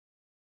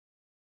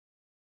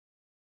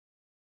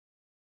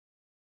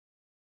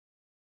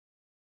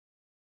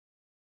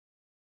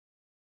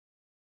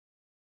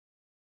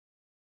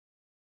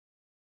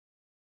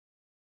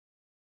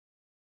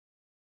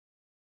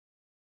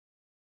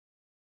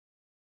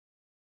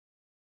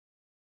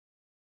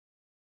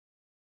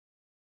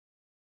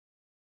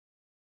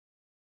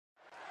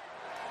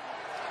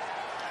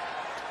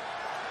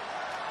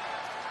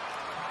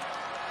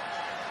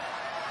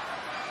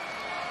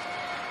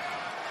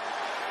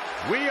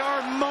We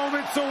are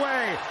moments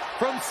away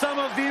from some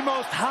of the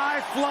most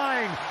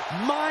high-flying,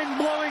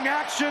 mind-blowing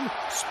action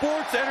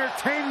sports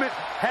entertainment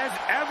has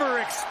ever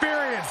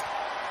experienced.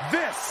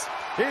 This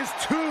is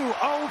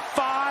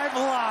 205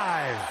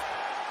 Live.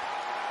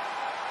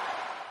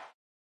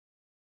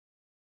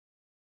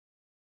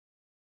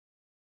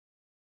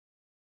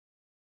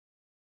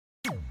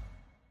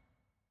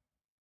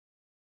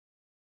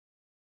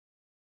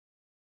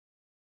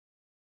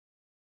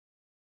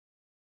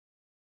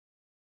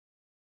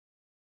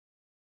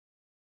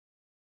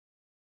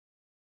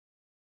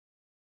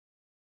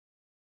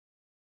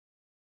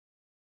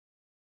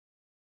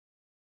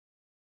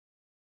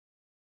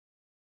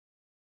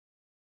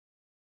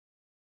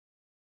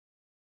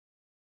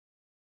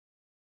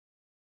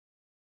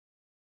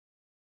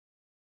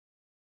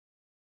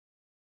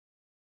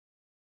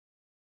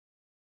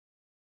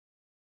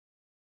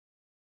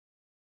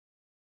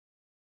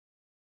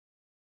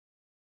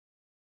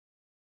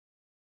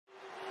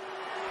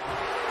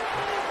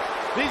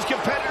 These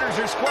competitors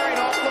are squaring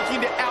off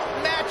looking to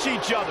outmatch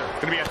each other. It's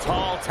going to be a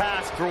tall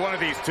task for one of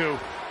these two.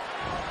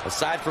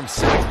 Aside from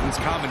Saxton's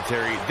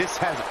commentary, this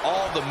has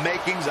all the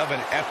makings of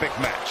an epic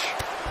match.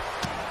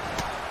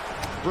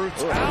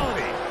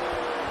 Brutality.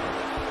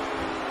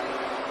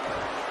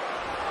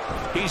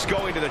 He's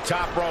going to the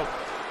top rope.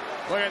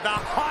 Look at the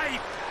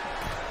height.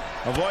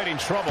 Avoiding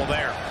trouble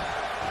there.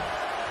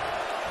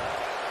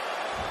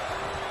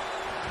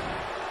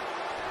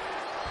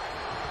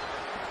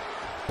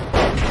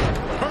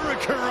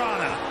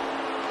 Hurricanrana.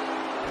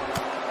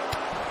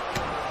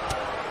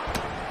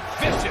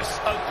 Vicious,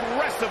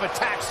 aggressive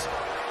attacks.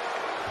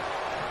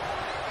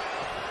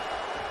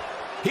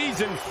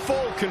 He's in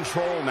full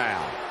control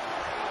now.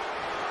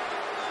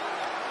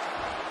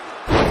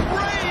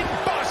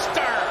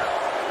 Brainbuster!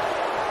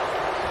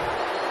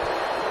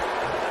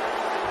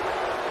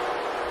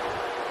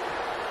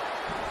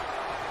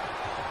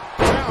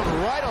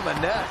 Down right on the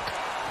neck.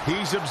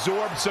 He's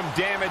absorbed some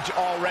damage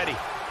already.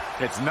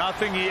 It's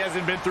nothing he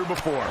hasn't been through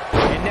before.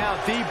 And now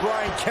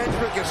Brian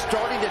Kendrick is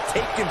starting to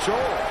take control.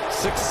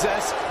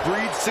 Success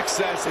breeds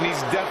success, and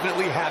he's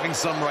definitely having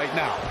some right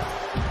now.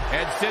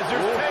 Head scissors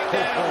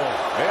takedown.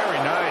 Very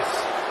nice.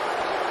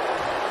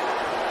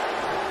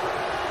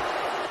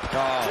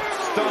 Oh,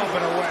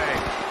 stomping away.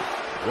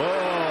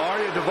 Whoa,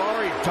 Arya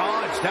Daivari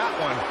dodged that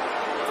one.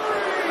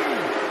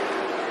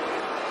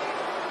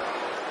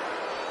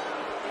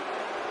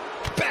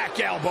 Back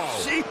elbow.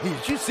 Jeez,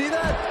 did you see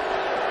that?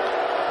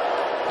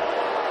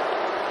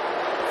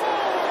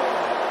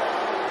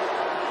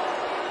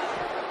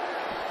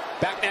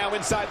 Back now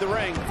inside the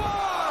ring.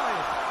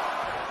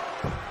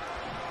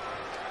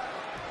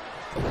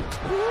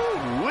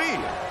 Ooh-wee.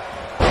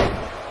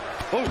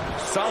 Oh,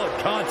 solid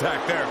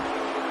contact there.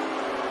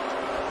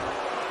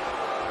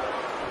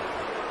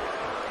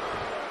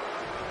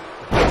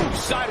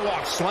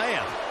 Sidewalk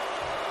slam.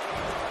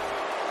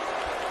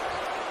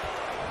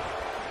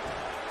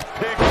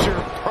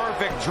 Picture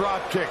perfect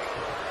drop kick.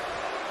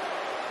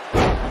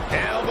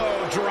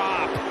 Elbow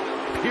drop.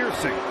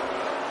 Piercing.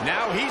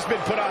 Now he's been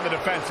put on the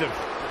defensive.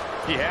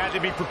 He had to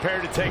be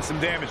prepared to take some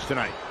damage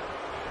tonight.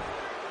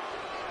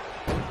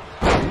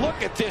 Look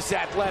at this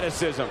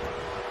athleticism. In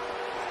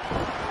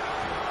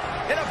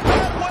a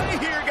bad way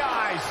here,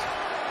 guys.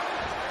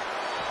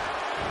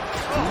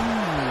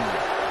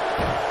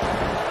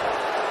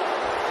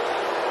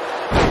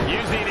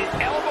 Using the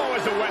elbow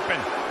as a weapon.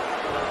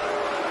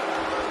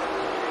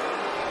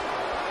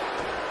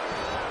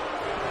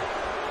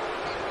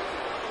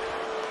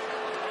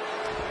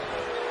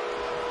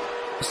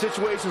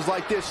 Situations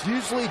like this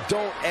usually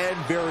don't end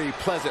very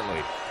pleasantly.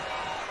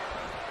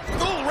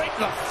 Ooh, right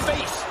in the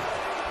face.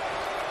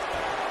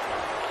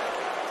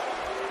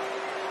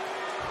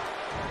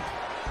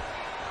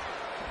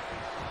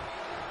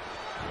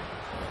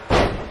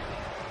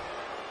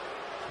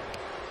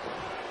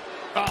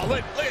 Oh,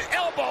 look,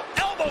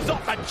 elbows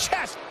off the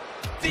chest.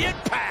 The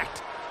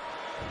impact.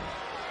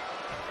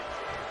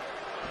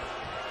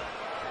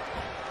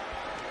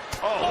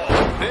 Oh,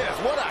 this,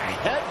 what a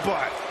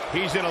headbutt.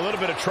 He's in a little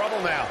bit of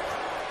trouble now.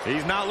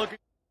 He's not looking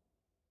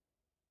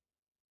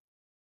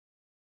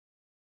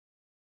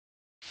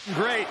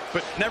great,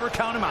 but never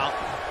count him out.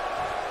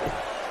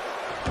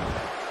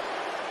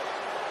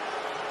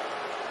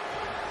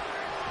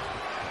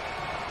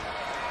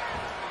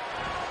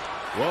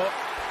 Whoa.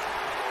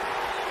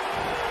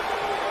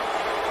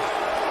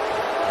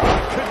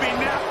 Could be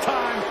nap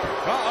time.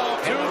 Uh-oh,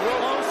 too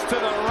close to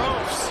the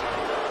ropes.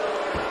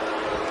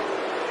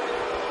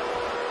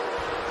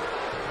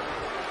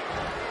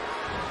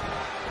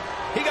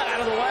 He got out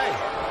of the way.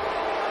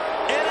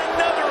 And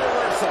another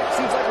reversal.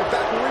 Seems like we're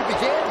back where we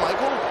began,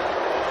 Michael.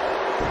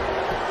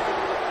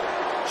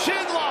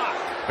 Chin lock.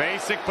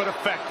 Basic but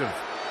effective.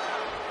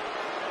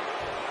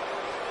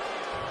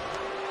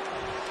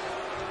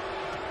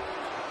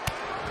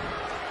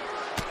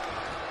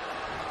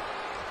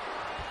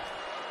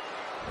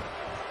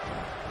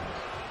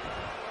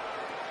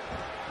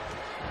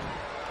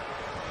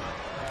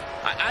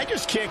 I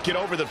just can't get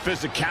over the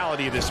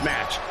physicality of this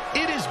match.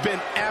 It has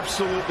been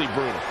absolutely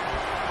brutal.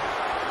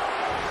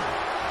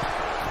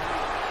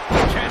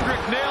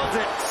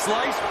 calls it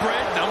sliced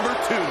bread number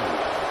 2.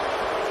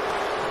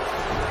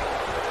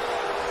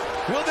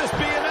 Will this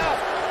be enough?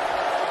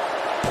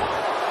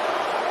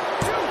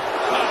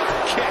 Oh,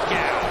 kick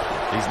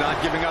out. He's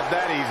not giving up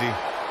that easy.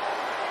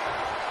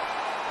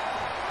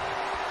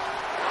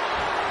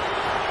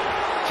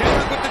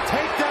 Kendrick with the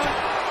takedown.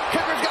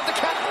 Kendrick's got the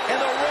count.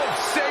 And the rope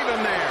save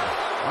him there.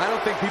 I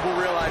don't think people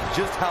realize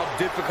just how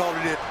difficult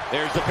it is.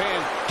 There's the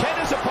pin. Can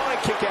his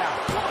opponent kick out?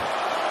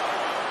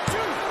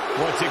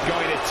 What's it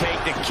going to take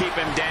to keep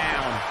him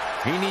down?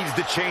 He needs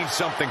to change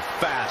something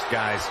fast,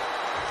 guys.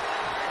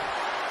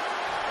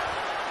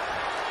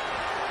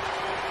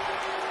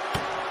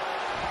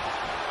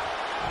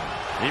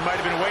 He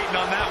might have been waiting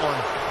on that one.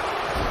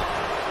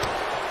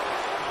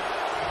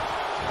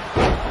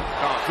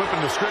 Oh,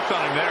 flipping the script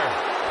on him there.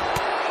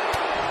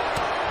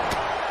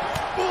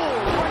 Ooh,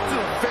 right to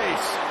the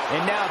face.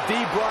 And now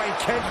Brian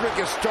Kendrick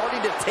is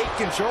starting to take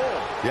control.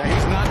 Yeah,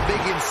 he's not big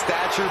in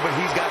stature, but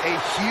he's got a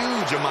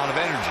huge amount of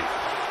energy.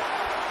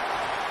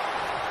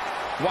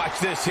 Watch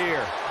this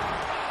here.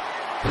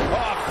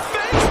 Oh,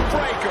 face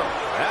breaker.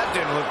 That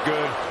didn't look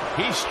good.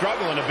 He's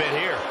struggling a bit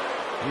here.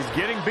 He's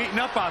getting beaten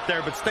up out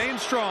there, but staying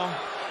strong.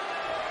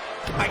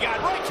 I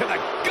got right to the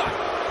gut.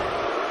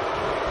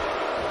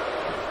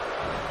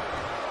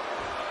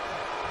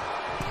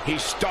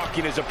 He's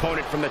stalking his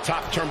opponent from the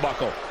top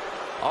turnbuckle.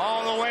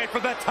 All the way for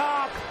the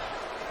top.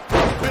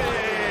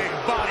 Big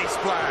body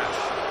splash.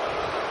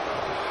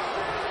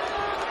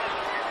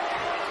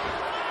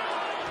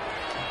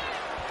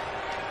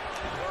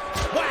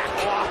 Whack.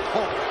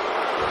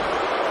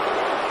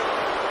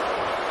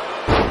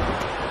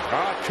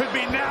 Oh, it could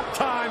be nap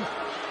time.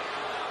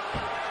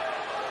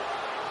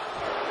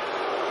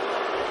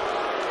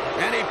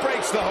 And he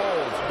breaks the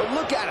hold. But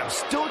look at him,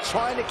 still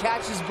trying to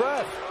catch his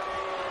breath.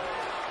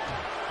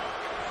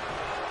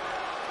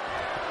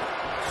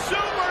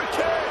 Super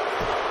kick.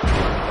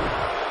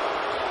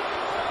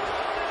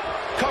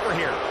 Cover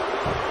here.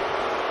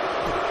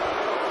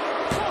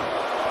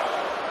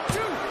 1, 2,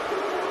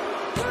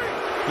 3.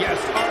 Yes,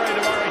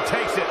 Amari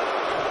takes it.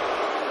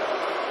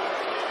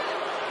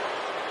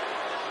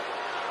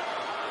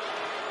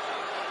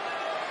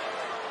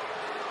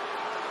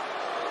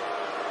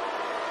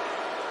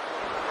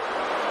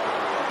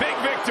 Big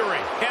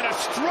victory and a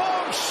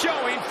strong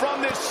showing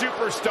from this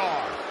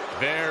superstar.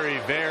 Very,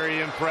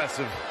 very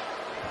impressive.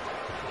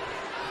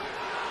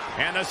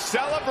 And the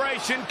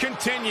celebration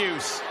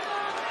continues.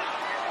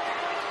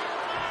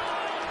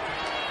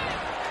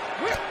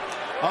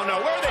 Oh no,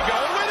 where are they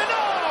going with it?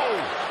 No!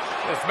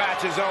 This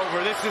match is over.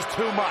 This is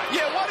too much.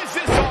 Yeah, what is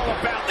this all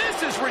about?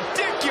 This is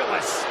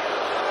ridiculous.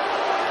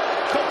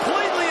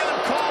 Completely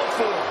uncalled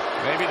for.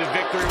 Maybe the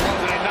victory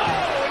wasn't enough.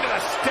 Oh, into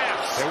the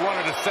steps. They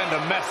wanted to send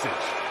a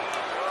message.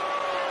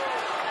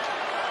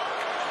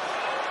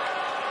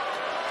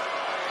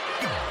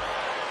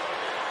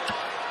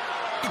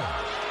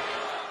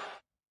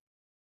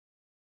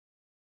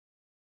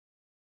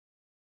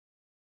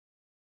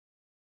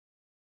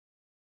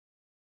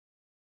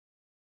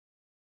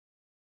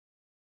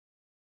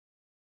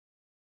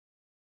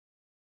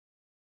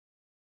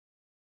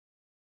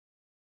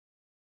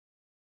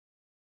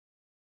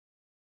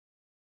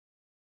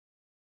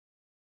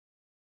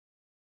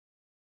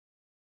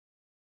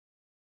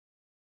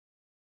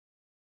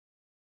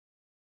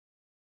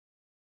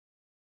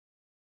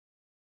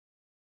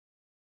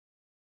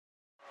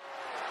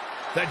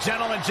 The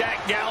gentleman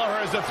Jack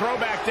Gallagher is a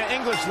throwback to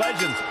English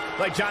legends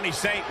like Johnny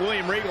Saint,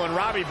 William Regal, and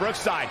Robbie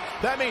Brookside.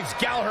 That means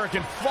Gallagher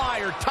can fly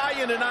or tie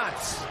into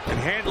knots And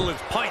handle his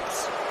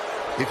pints.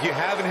 If you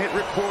haven't hit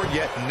record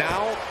yet,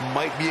 now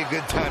might be a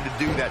good time to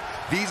do that.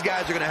 These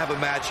guys are going to have a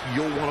match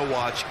you'll want to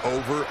watch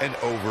over and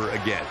over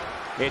again.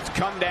 It's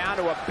come down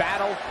to a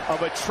battle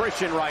of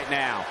attrition right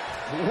now.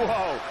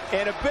 Whoa,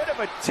 and a bit of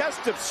a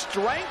test of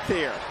strength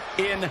here.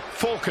 in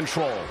full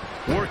control,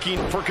 working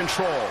for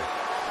control,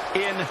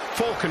 in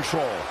full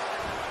control.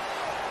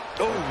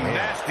 Oh,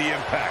 nasty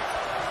impact.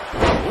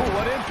 Ooh,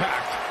 what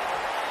impact.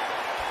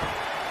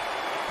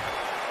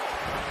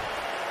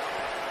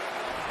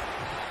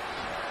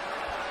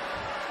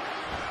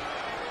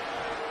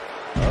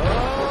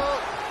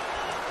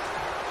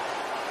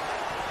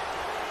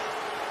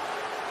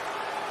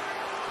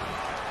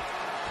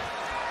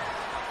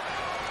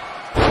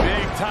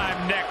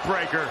 Big-time neck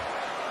breaker.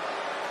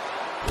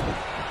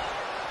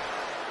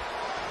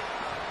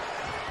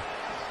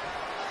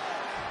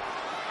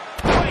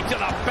 Right to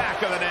the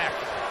back of the neck.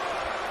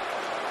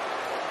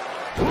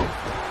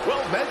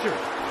 Well measured.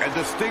 A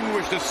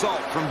distinguished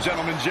assault from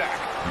Gentleman Jack.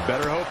 You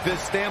better hope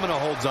this stamina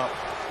holds up.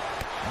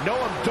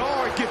 Noam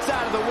Dar gets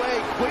out of the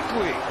way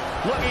quickly.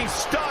 Looking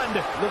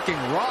stunned. Looking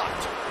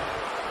rocked.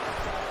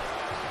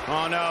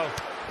 Oh, no.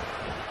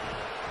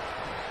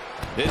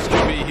 This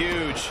could be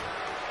huge.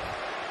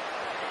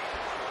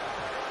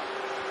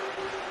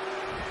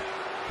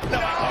 No,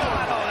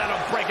 oh,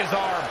 that'll break his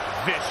arm.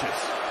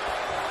 Vicious.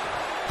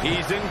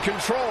 He's in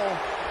control.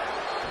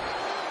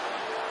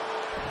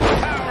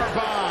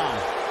 Powerbomb.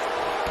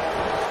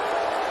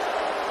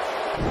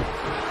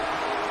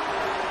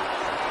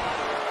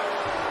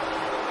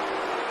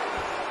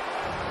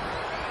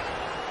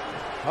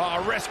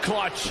 Oh, wrist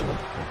clutch.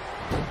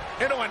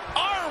 Into an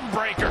arm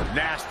breaker.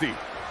 Nasty.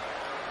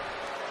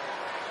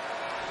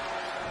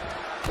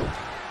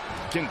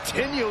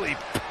 Continually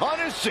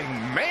punishing,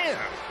 man.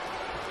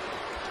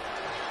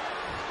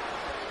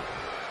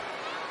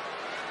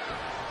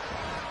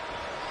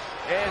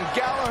 And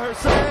Gallagher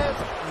says,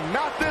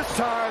 not this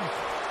time.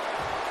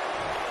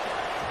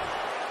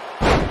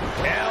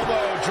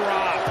 Elbow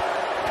drop.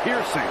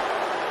 Piercing.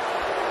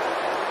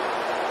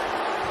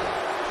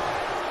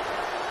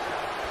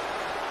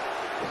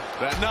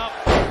 Setting up.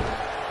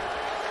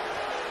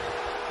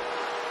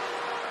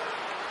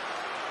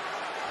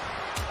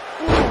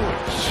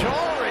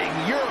 Jarring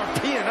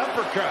European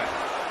uppercut.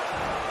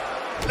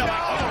 No,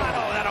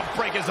 that'll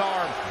break his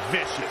arm.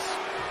 Vicious.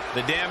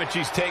 The damage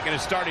he's taken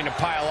is starting to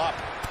pile up.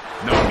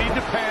 No need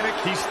to panic.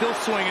 He's still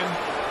swinging.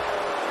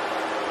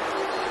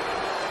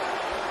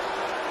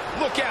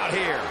 Look out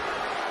here.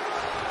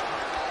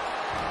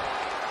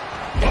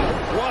 Oh,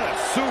 what a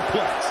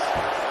suplex.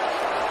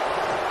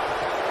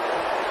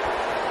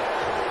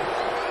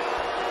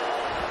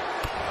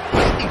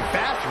 Lightning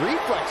fast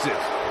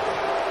reflexes.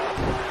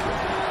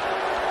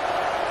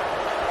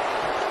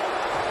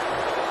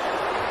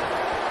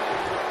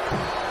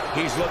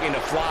 He's looking to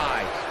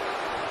fly.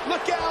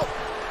 Look out.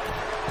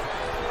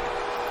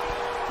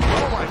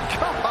 Oh, my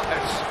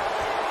gosh.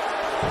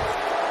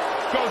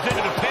 Goes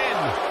into the pin.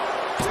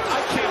 I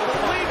can't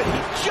believe it.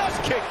 He just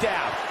kicked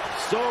out.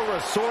 So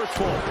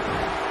resourceful.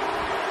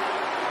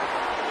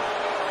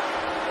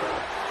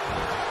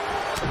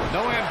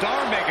 No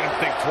Amdar making him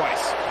think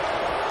twice.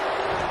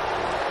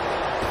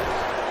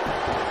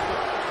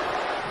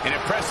 An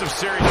impressive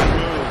series of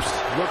moves.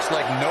 Looks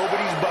like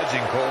nobody's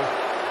budging, Cole.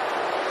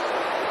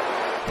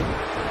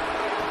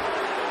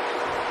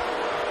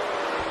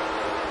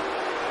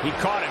 He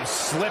caught him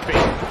slipping.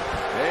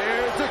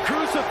 There's the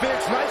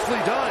crucifix. Nicely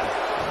done.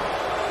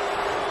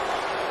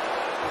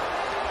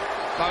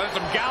 Oh, there's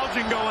some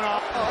gouging going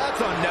on. Oh,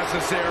 that's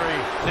unnecessary.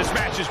 This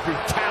match's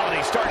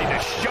brutality starting to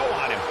show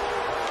on him.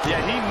 Yeah,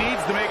 he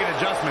needs to make an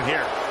adjustment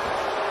here.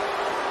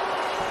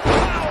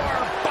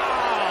 Power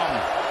bomb!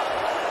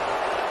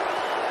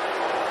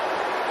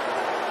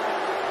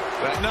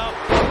 Setting up.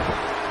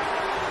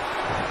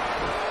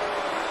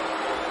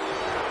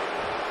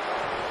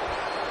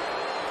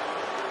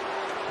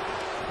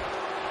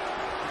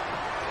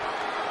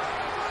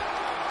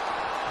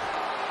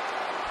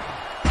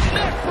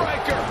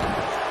 Neckbreaker!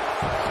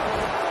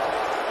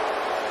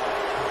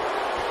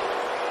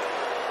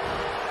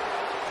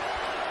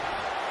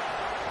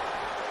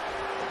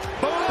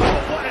 Oh,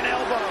 what an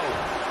elbow!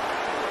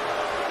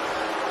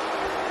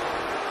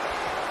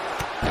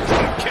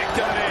 Drop kick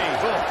to the knee.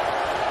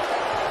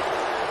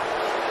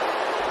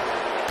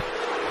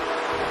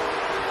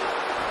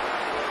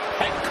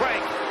 Head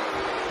crank.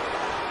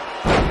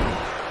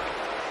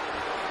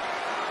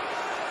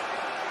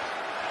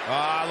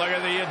 Ah, look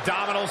at the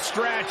abdominal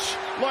stretch.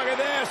 Look at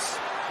this.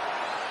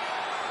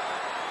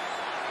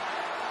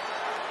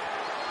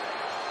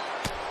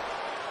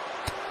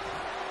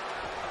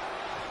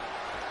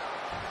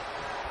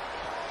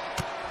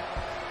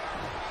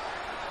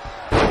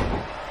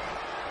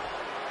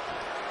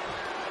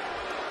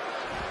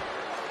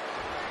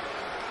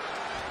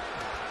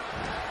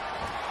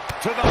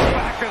 To the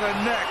back of the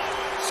neck.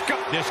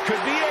 This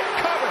could be it.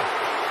 Cover.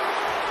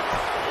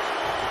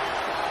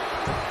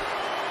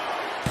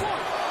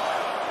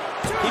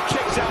 He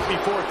kicks out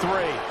before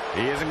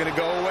 3. He isn't going to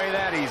go away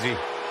that easy.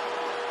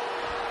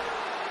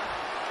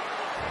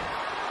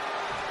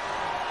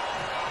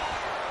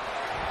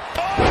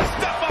 Oh,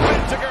 step up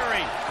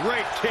Enzuigiri.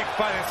 Great kick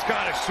by the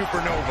Scottish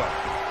Supernova.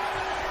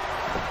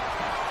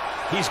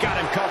 He's got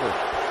him covered.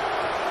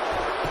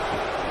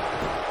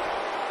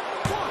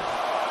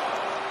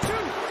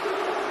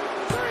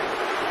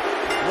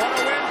 What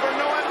a win for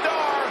Noam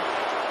Dar.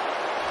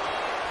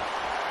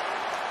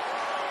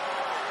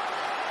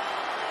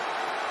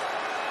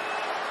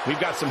 We've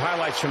got some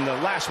highlights from the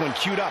last one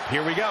queued up.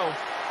 Here we go.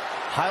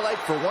 Highlight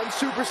for one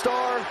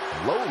superstar,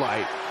 low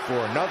light for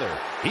another.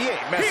 He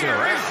ain't messing Here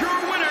around. is your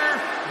winner,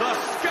 the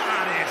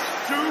Scottish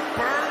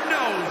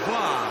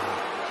Supernova,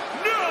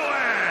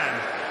 Noam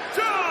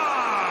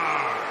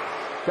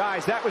Dar.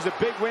 Guys, that was a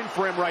big win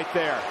for him right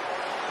there.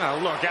 Now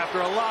look,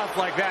 after a loss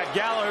like that,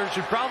 Gallagher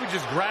should probably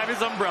just grab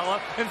his umbrella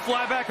and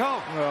fly back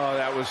home. Oh,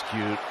 that was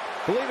cute.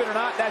 Believe it or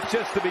not, that's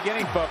just the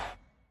beginning, folks.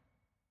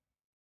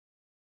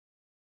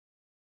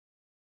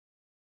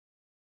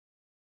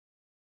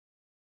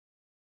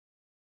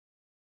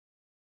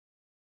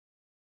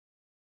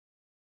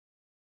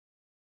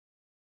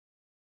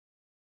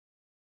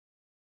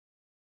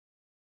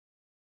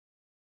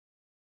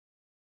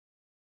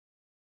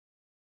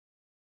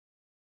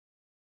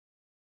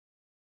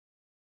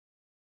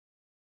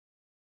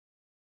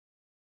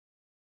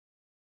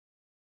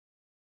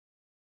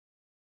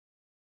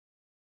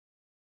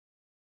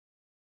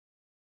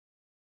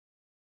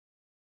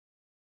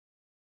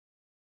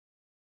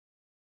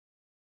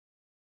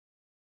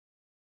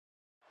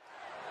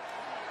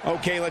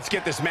 Okay, let's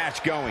get this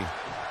match going.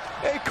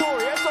 Hey,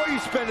 Corey, I saw you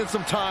spending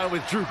some time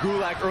with Drew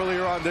Gulak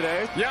earlier on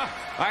today. Yeah,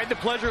 I had the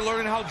pleasure of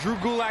learning how Drew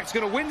Gulak's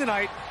going to win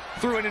tonight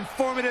through an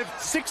informative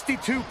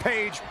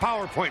 62-page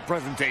PowerPoint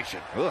presentation.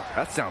 Ugh,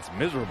 that sounds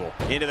miserable.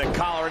 Into the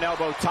collar and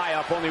elbow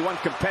tie-up. Only one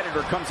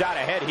competitor comes out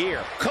ahead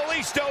here.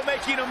 Kalisto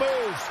making a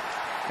move.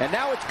 And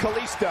now it's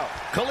Kalisto.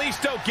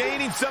 Kalisto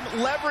gaining some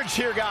leverage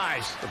here,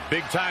 guys. A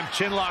big-time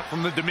chin lock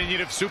from the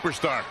diminutive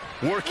superstar.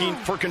 Working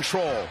for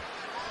control.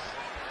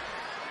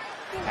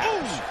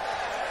 Ouch.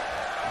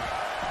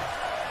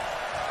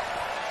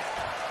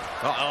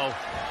 Uh-oh.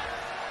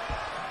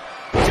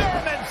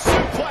 German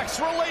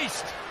suplex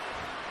released.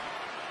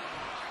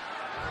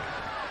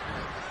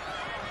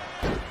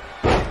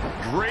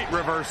 Great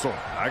reversal.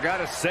 I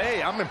gotta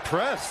say, I'm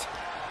impressed.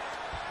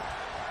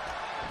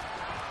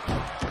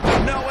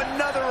 No,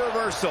 another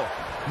reversal.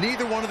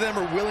 Neither one of them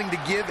are willing to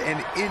give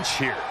an inch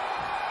here.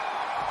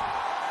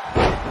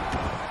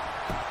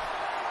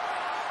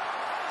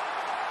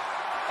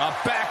 A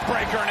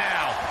backbreaker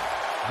now.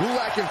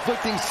 Gulak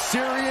inflicting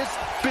serious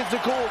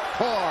physical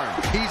harm.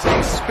 He's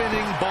a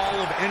spinning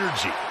ball of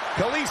energy.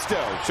 Kalisto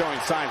showing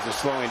signs of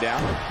slowing down.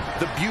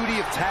 The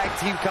beauty of tag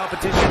team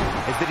competition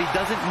is that he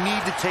doesn't need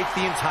to take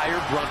the entire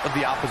brunt of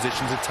the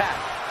opposition's attack,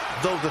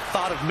 though the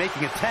thought of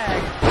making a tag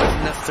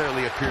doesn't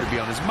necessarily appear to be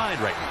on his mind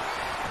right now.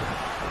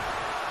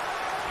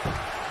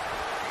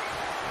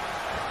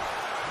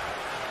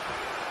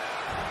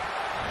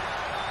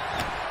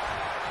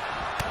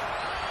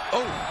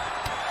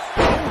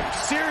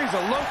 Series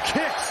of low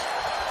kicks.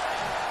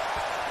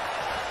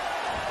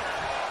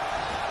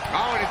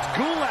 Oh, and it's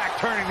Gulak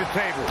turning the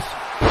tables.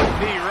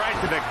 Knee right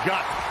to the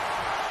gut.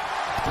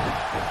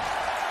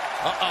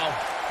 Uh-oh.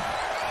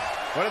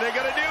 What are they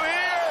going to do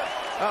here?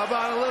 How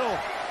about a little?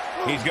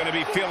 He's going to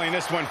be feeling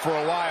this one for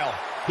a while.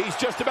 He's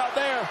just about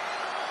there.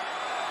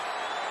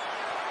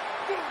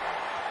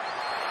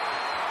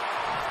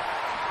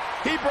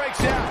 He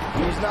breaks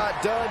out. He's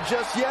not done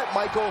just yet,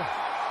 Michael.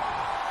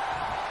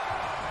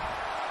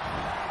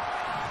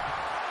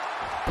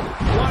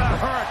 What a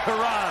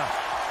hurricanrana.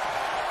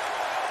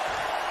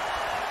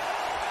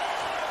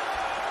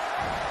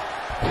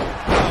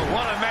 Oh,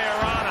 what a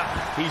Mayorana.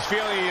 He's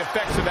feeling the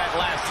effects of that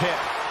last hit.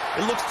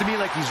 It looks to me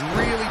like he's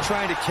really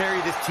trying to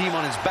carry this team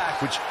on his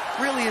back, which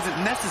really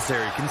isn't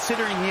necessary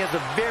considering he has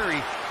a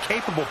very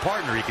capable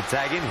partner he can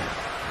tag in here.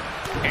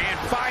 And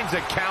finds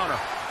a counter.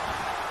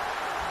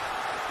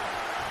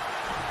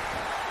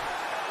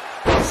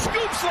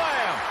 Scoop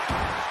slam!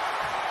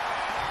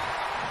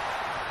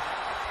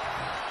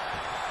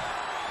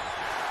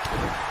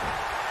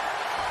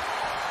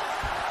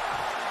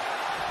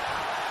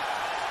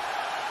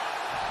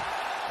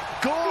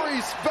 Gory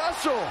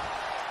special.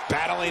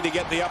 Battling to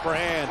get the upper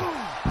hand.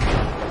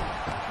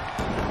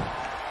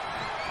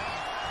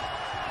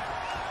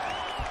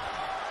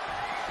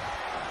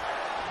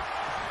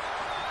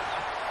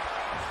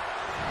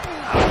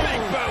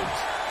 Big boot.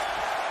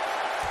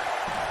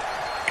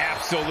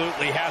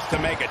 Absolutely has to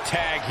make a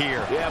tag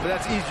here. Yeah, but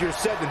that's easier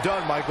said than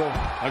done, Michael.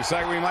 Looks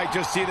like we might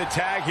just see the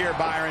tag here,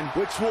 Byron.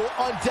 Which will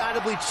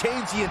undoubtedly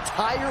change the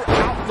entire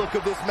outlook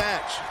of this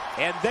match.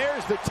 And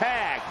there's the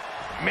tag.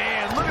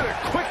 Man, look at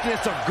the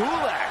quickness of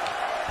Gulak.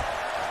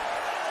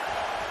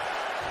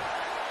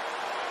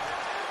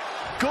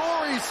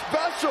 Gory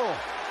special.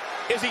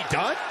 Is he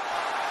done?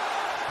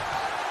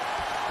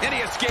 And he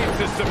escapes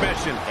the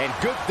submission. And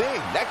good thing,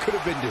 that could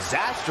have been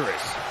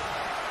disastrous.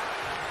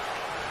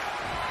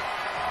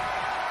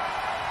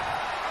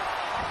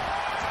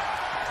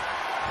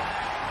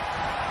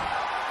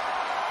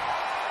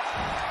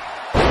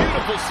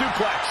 Beautiful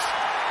suplex.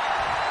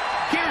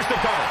 Here's the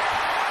cover.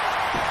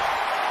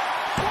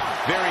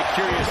 Very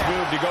curious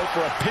move to go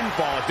for a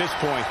pinfall at this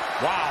point.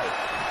 Wow.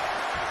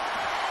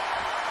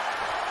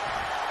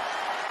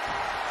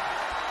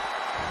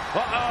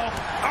 Uh-oh.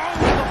 Oh,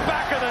 with the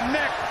back of the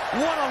neck.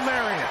 What a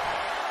lariat.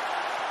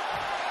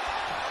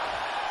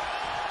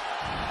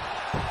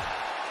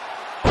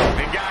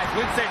 And guys,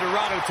 Lince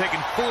Dorado taking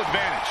full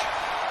advantage.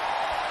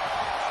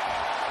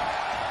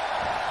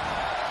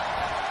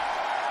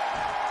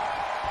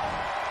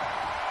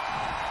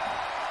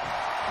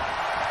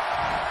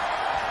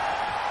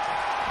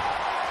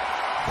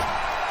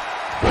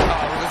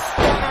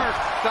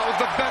 That was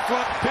the best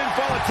one.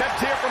 Pinfall attempt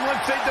here from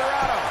Lince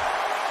Dorado.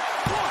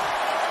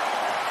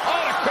 Oh,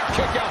 a quick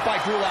kick out by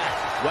Gulak.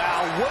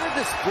 Wow, what a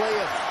display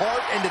of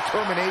heart and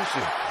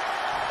determination.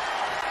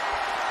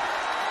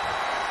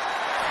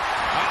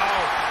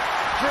 Uh-oh.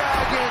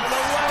 Dragon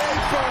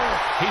Sleeper.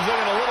 He's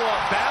looking a little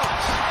off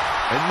balance.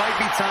 It might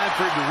be time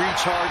for him to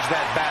recharge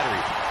that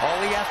battery. All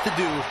he has to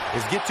do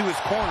is get to his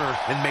corner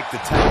and make the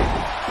tag.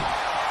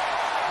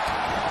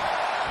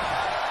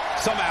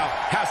 Somehow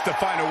has to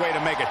find a way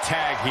to make a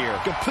tag here.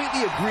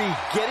 Completely agree.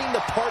 Getting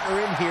the partner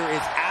in here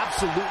is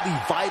absolutely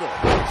vital.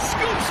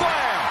 Scoop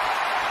slam!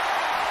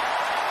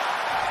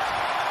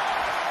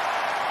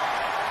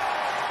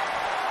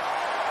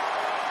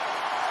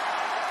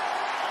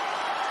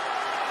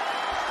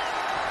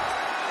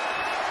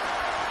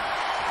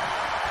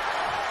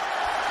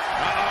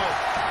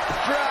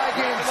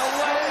 Dragon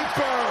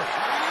Sleeper.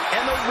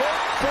 And the rope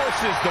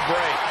forces the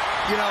break.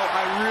 You know,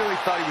 I really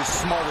thought he was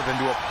smarter than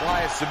to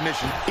apply a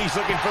submission. He's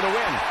looking for the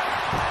win.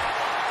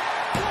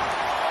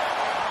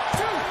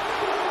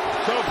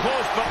 So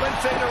close, but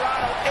Lince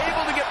Dorado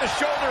able to get the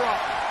shoulder up.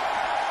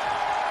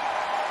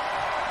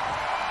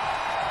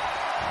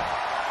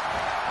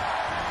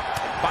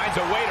 Finds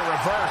a way to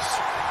reverse.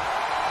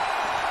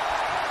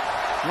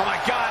 Oh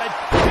my God, a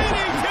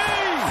DDT!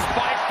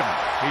 Spiked him.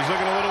 He's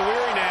looking a little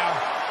weary now.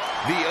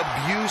 The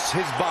abuse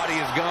his body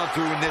has gone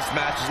through in this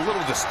match is a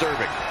little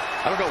disturbing.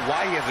 I don't know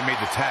why he hasn't made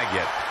the tag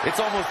yet.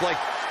 It's almost like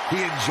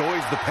he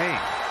enjoys the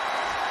pain.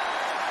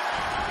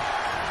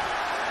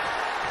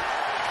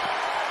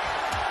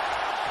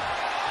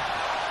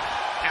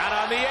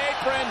 Out on the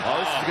apron.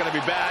 Oh, this is going to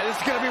be bad. This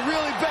is going to be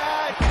really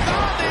bad.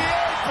 On the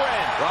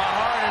apron. The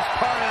hardest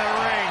part of the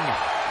ring.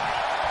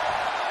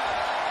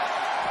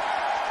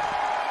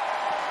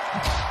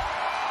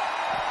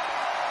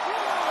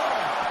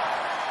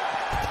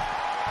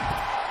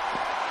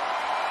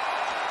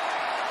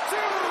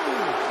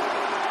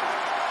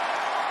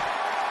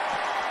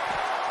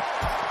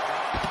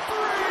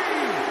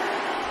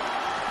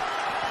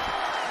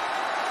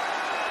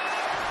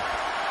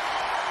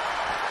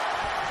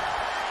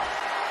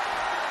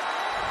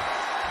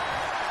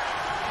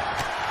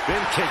 Bin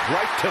kick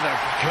right to the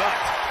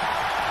gut.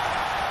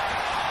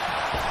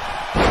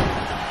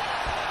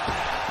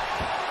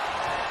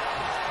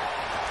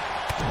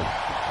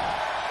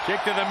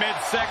 Kick to the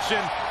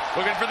midsection.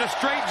 Looking for the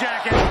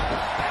straitjacket.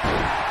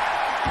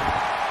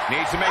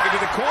 Needs to make it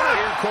to the corner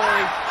here,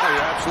 Corey. Oh,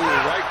 you're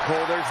absolutely right,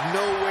 Cole. There's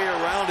no way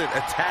around it.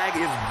 A tag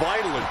is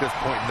vital at this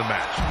point in the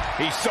match.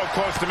 He's so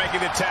close to making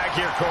the tag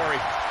here,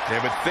 Corey. Yeah,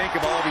 but think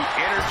of all the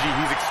energy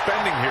he's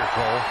expending here,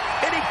 Cole.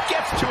 And he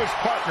gets to his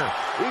partner.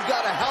 We've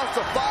got a house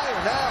of fire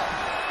now.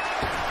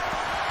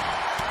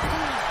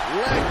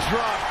 Leg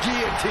drop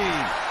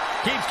guillotine.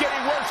 Keeps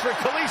getting worse for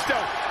Kalisto.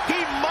 He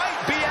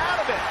might be out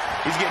of it.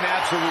 He's getting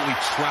absolutely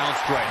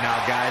trounced right now,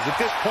 guys. At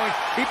this point,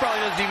 he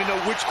probably doesn't even know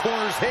which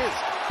corner is his.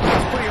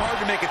 It's pretty hard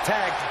to make a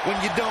tag when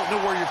you don't know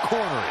where your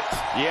corner is.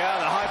 Yeah,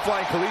 the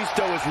high-flying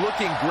Kalisto is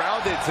looking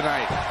grounded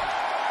tonight.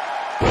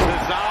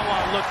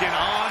 Tozawa looking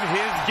on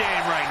his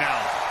game right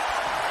now.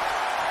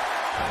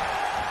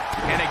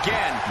 And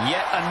again,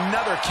 yet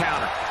another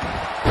counter.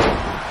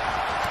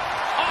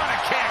 On a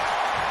kick.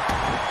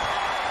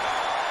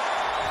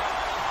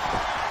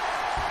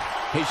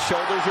 His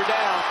shoulders are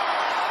down.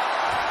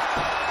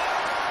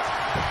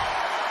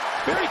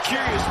 Very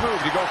curious move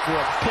to go for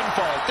a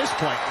pinfall at this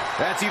point.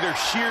 That's either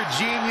sheer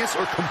genius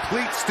or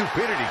complete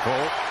stupidity,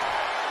 Cole.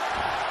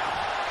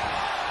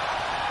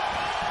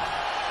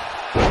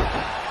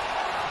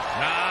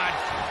 Not.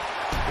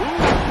 Ooh,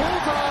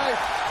 bullseye.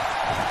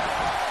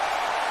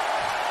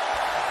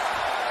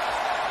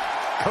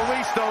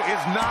 Kalisto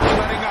is not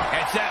letting up.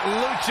 It's that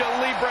Lucha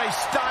Libre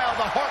style,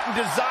 the heart and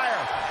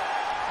desire.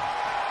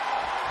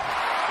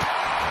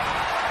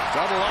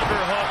 Double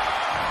underhook.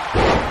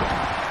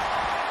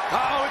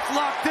 Uh-oh, it's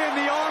locked in,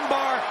 the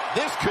armbar.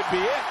 This could be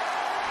it.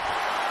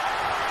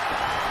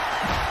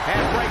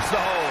 And breaks the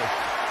hold.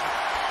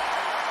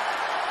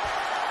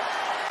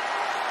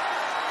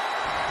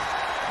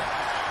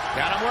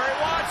 Got him where he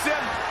wants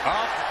him.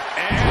 Up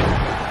and...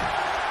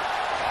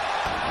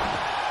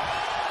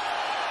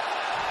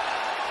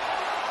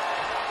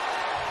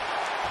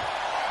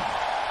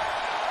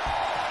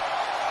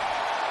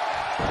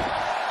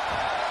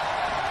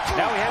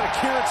 Now we have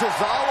Akira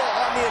Tozawa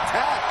on the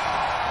attack.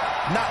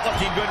 Not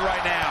looking good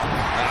right now.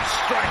 A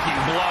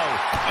striking blow.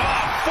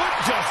 Foot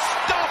just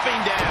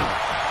stomping down.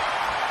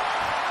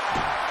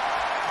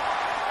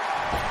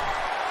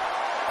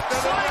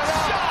 Slick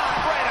shot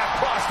right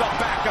across the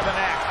back of the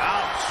neck.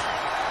 Ouch.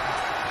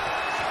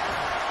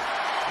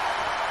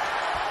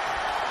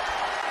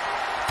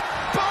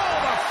 Boom,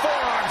 a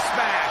forearm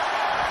smack.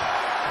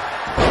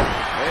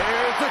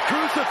 There's the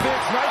crucifix,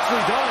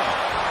 nicely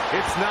done.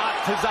 It's not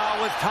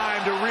Tozawa's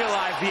time to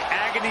realize the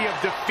agony of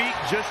defeat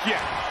just yet.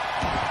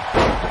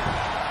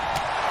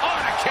 On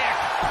a kick.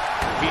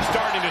 He's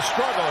starting to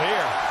struggle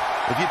here.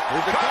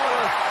 Here's the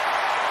cover.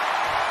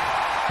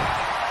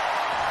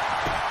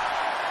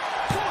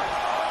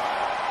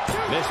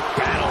 This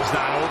battle's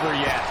not over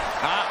yet.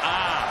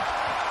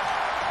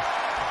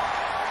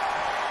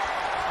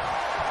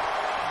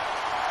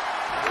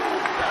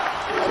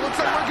 It looks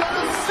like we're going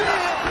to see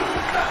it.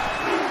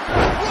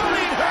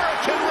 Running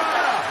Hurricane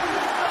Rana.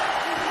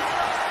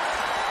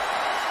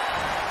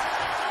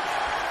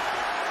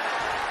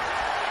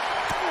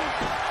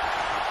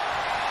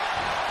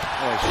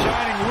 A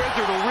shining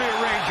wizard will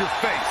rearrange your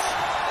face.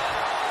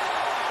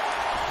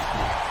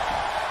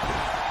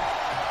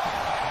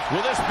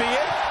 Will this be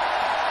it?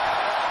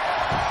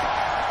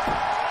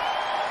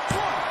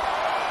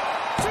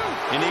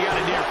 And he got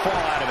a near fall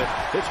out of it.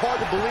 It's hard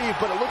to believe,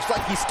 but it looks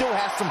like he still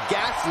has some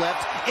gas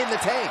left in the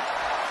tank.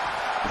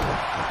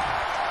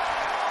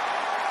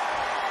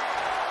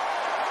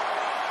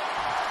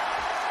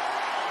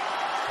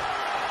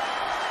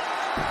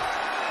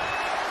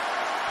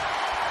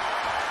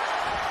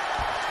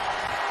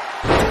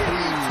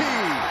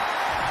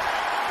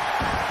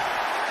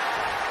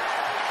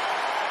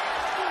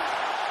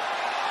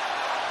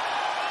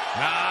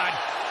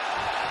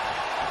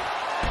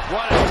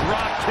 What a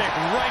drop kick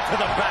right to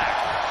the back.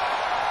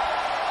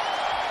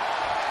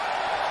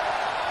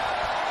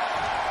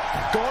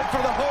 Going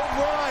for the home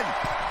run.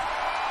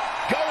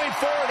 Going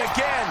for it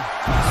again.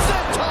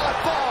 Senton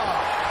bomb.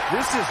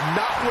 This is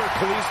not where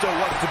Kalisto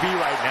wants to be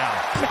right now.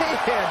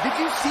 Man, did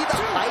you see the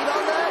height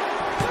on that?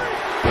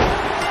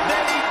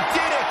 They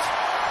did it.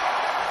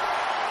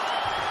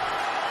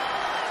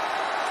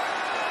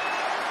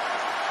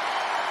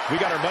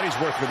 We got our money's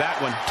worth for that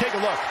one. Take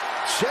a look.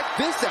 Check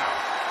this out.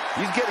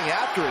 He's getting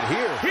after it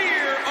here.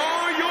 Here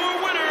are your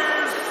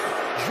winners,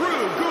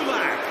 Drew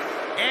Gulak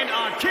and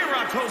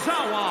Akira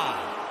Tozawa.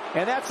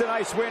 And that's a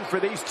nice win for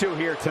these two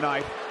here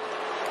tonight.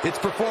 It's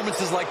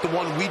performances like the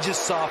one we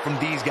just saw from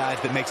these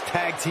guys that makes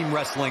tag team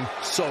wrestling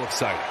so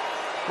exciting.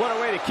 What a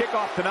way to kick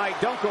off tonight.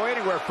 Don't go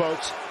anywhere,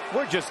 folks.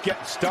 We're just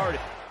getting started.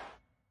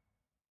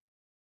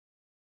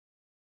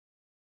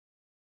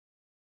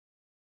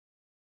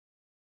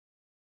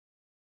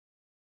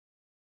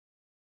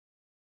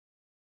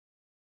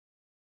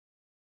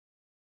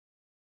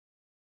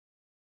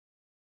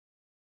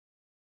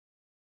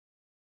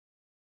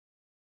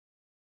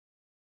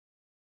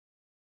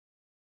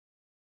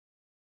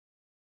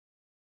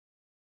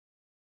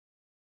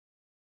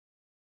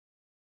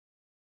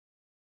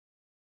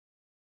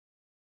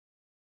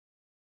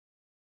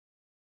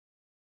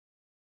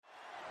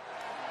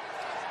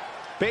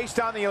 Based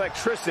on the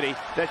electricity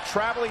that's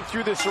traveling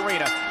through this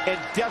arena and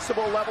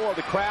decibel level of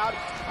the crowd,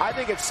 I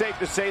think it's safe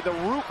to say the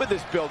roof of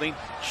this building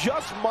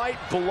just might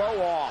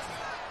blow off.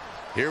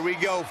 Here we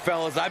go,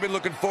 fellas. I've been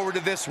looking forward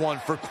to this one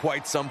for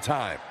quite some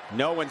time.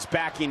 No one's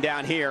backing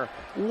down here.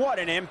 What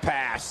an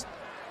impasse.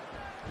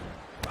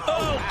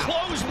 Oh,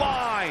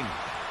 clothesline.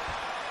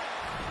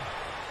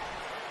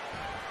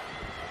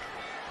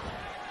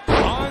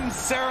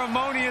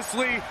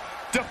 Unceremoniously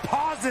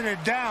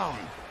deposited down.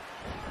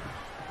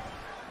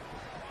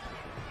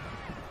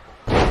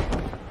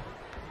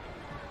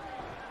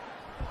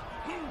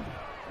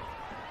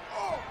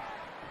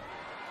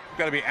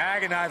 Got to be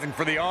agonizing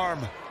for the arm.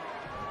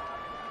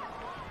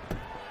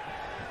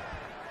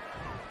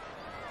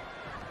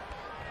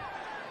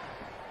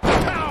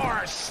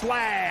 Power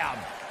slam.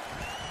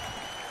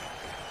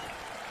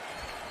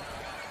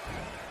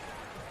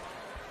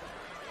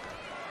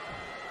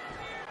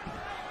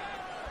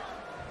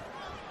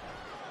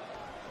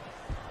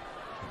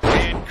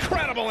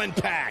 Incredible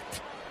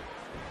impact.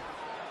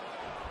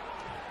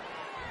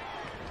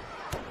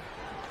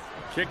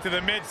 Kick to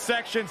the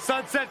midsection,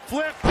 sunset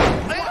flip.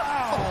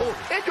 Wow!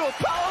 Into a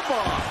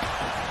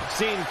powerbomb.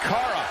 Sin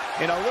Cara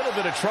in a little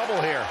bit of trouble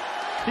here.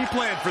 He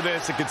planned for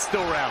this and could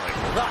still rally.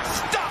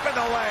 Stop in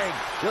the leg.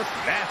 Just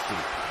nasty.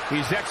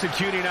 He's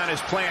executing on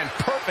his plan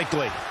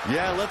perfectly.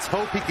 Yeah, let's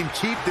hope he can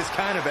keep this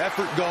kind of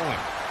effort going.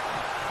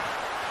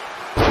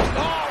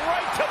 Oh,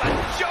 right to the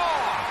jaw.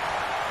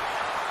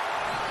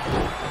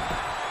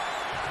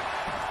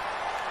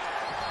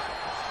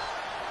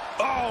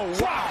 Oh,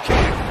 wow. Kick.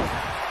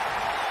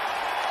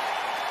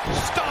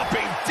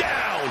 Stomping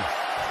down.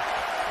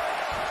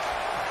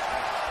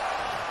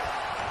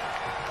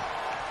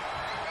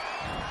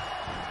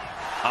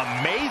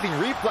 Amazing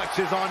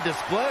reflexes on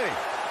display.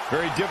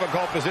 Very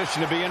difficult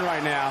position to be in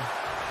right now.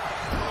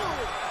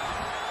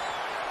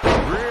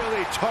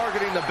 Really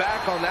targeting the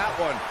back on that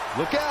one.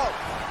 Look out.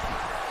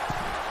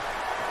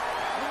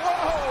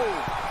 Whoa!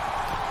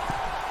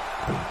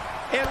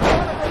 And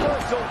what a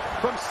reversal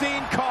from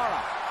Sin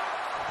Cara.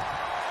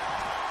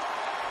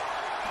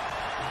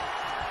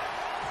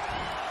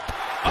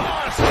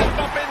 Oh, step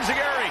up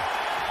Enziguri.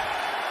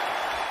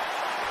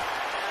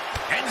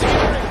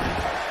 Enziguri.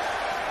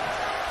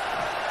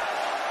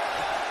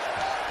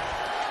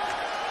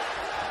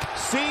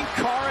 Sin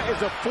Cara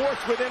is a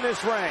force within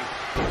this ring.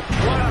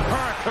 What a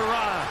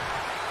hurricanrana.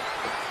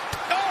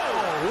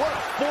 Oh, what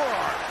a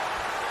forearm.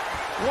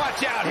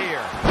 Watch out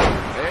here.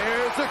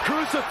 There's the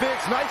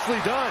crucifix. Nicely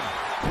done.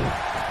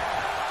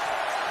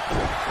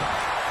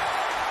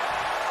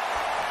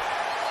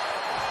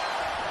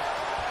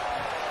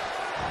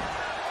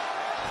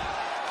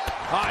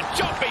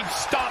 Jumping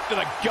stomp to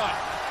the gut.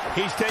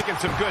 He's taking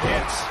some good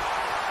hits.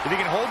 If he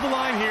can hold the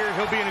line here,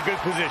 he'll be in a good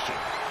position.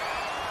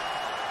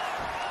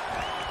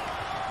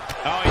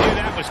 Oh, he knew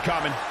that was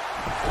coming.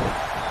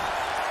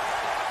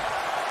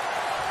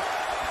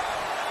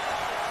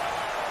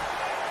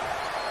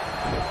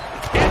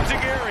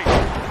 Enziguri.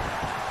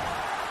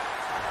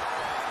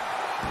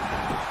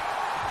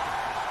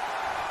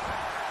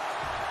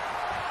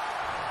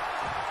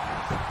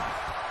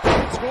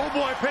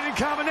 Schoolboy pinning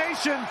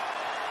combination.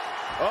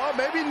 Oh,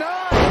 maybe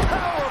not.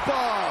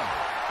 Powerbomb.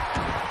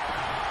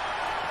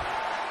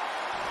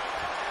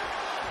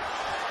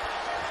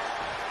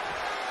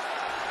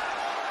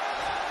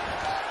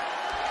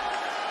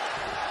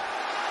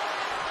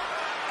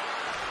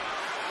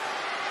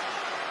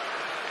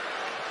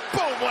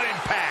 Boom, what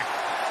impact.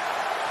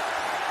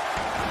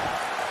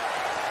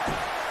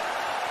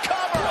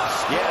 Cover.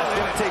 Yeah, it's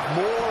going to take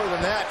more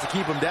than that to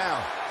keep him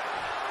down.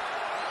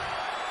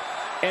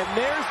 And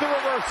there's the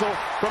reversal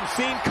from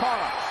Sin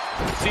Cara.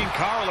 Sin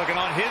Cara looking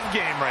on his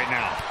game right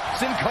now.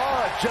 Sin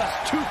Cara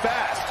just too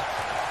fast.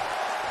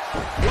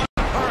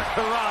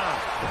 Hurricanrana.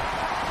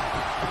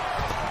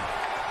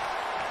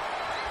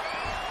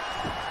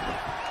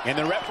 And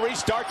the referee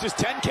starts his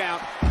 10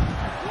 count.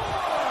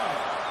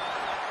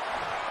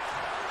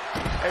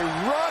 A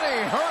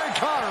running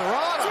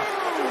Hurricanrana.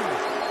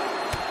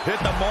 Hit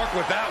the mark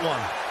with that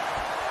one.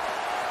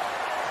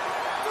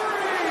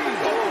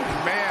 Oh,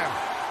 man.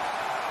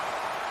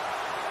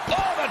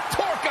 Oh, the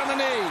torque on the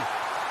knee.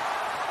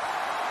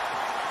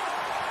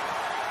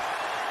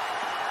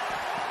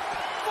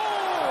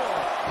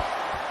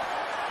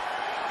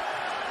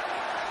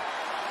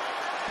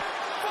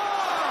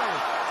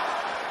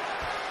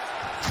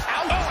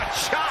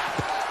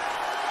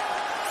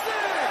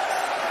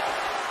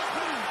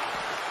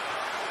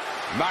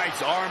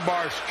 Nice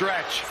armbar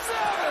stretch.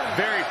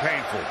 Very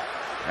painful.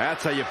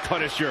 That's how you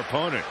punish your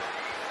opponent.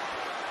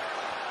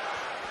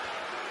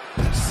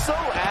 So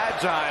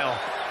agile.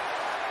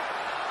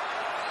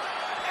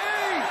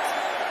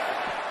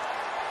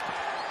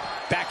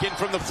 8. Back in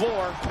from the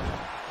floor.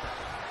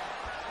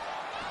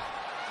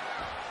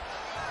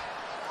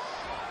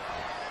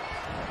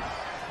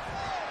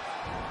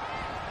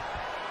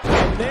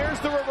 And there's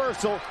the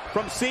reversal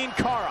from Sin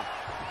Cara.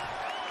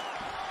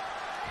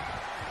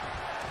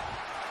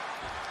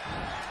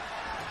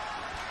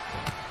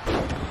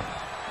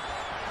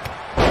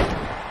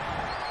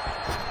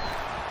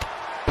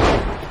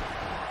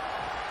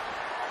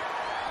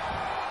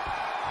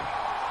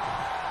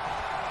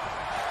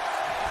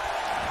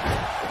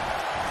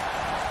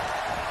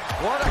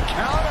 What a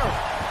counter.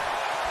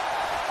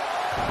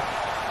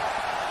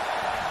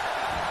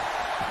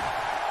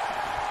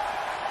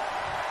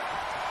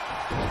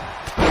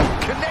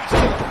 Connects to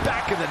the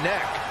back of the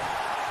neck.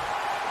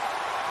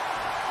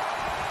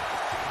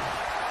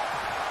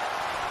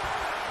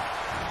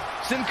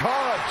 Sin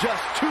Cara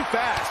just too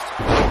fast.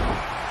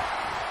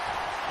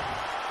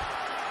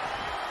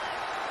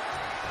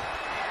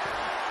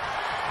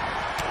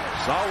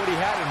 Saw what he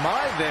had in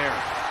mind there.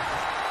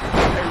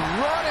 A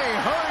running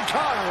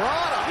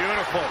Hurricanrana.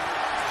 Beautiful.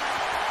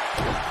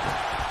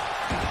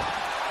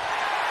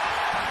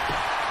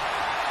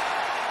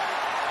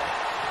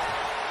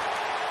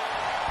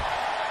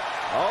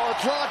 Oh,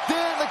 it's locked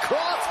in. The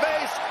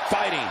crossface.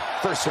 Fighting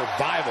for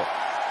survival.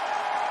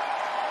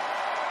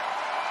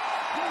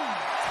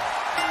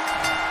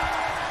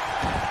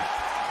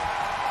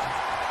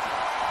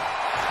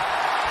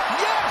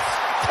 Yes!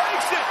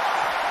 Takes it!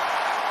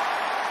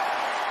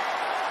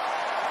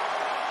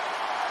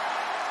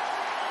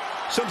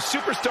 Some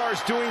superstars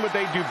doing what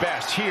they do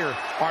best. Here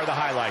are the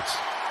highlights.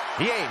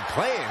 He ain't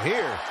playing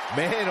here.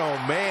 Man, oh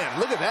man,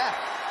 look at that.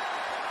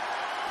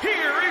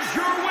 Here is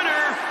your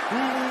winner,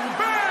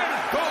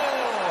 Humberto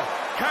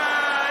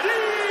Carrillo.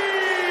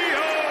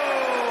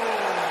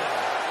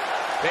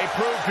 They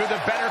proved who the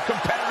better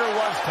competitor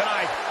was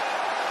tonight.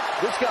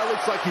 This guy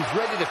looks like he's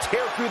ready to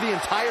tear through the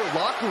entire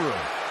locker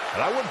room.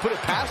 And I wouldn't put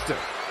it past him.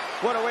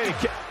 What a way to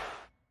get